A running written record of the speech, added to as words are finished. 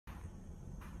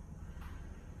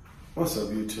What's up,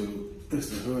 YouTube? It's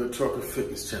the Hood Trucker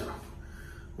Fitness Channel,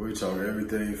 where we talk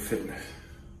everything fitness.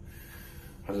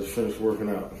 I just finished working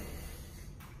out,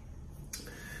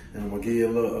 and I'm gonna give you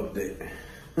a little update.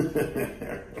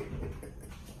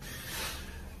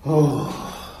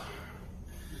 Oh,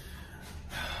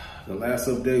 the last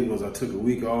update was I took a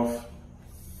week off.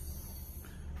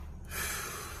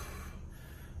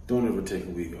 Don't ever take a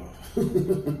week off.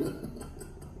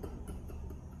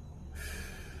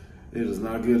 It is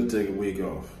not good to take a week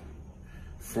off.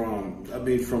 From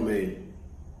a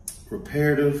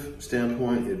reparative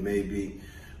standpoint, it may be,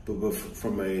 but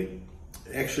from a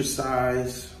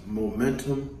exercise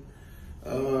momentum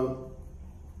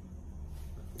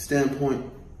standpoint,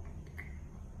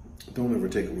 don't ever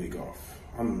take a week off.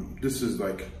 This is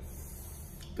like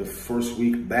the first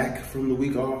week back from the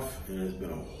week off, and it's been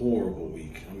a horrible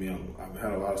week. I mean, I've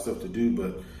had a lot of stuff to do,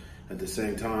 but at the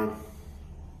same time,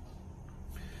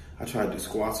 I tried to do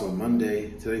squats on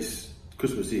Monday. Today's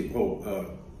Christmas Eve.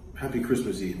 Happy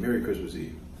Christmas Eve. Merry Christmas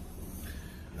Eve.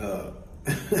 I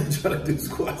tried to do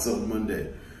squats on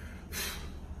Monday.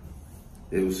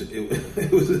 It was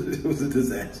a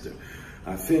disaster.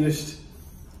 I finished,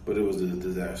 but it was a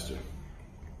disaster.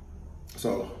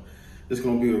 So it's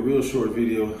gonna be a real short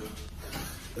video.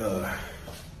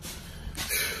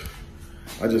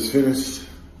 I just finished.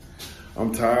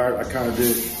 I'm tired. I kind of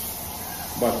did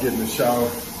about to get in the shower.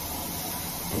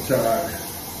 I'm tired.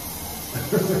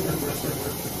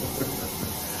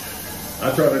 I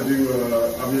try to do,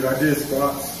 I did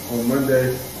squats on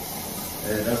Monday,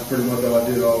 and that's pretty much all I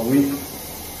did all week.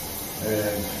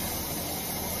 And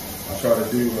I try to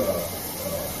do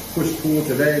push-pull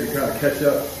today to kind of catch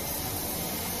up.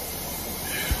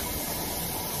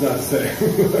 It's not the same.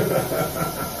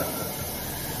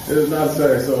 It is not the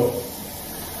same. So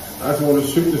I just want to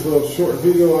shoot this little short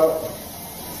video out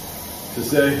to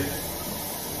say,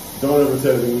 don't ever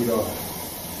take the week off.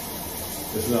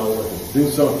 It's not worth it. Do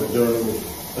something during the week.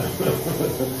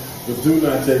 But do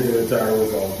not take an entire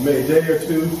week off. Maybe a day or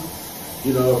two, if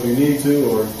you need to,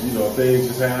 or, things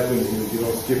just happen and you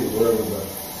don't skip it, whatever. But,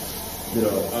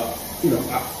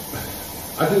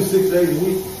 I do 6 days a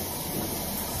week,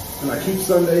 and I keep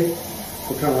Sunday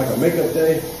for kind of like a makeup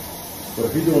day. But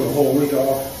if you're doing the whole week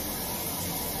off,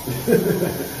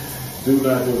 do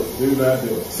not do it. Do not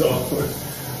do it. So,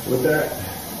 with that,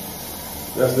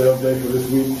 that's the update for this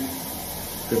week,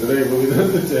 because it ain't really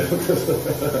nothing to tell, because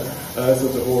I had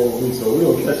such a horrible week. So we're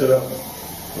going to catch it up,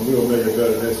 and we're going to make it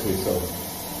better next week. So,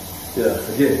 yeah,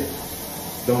 again,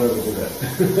 don't ever do that.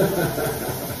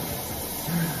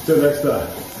 Till next time,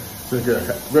 take care.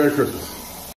 Merry Christmas.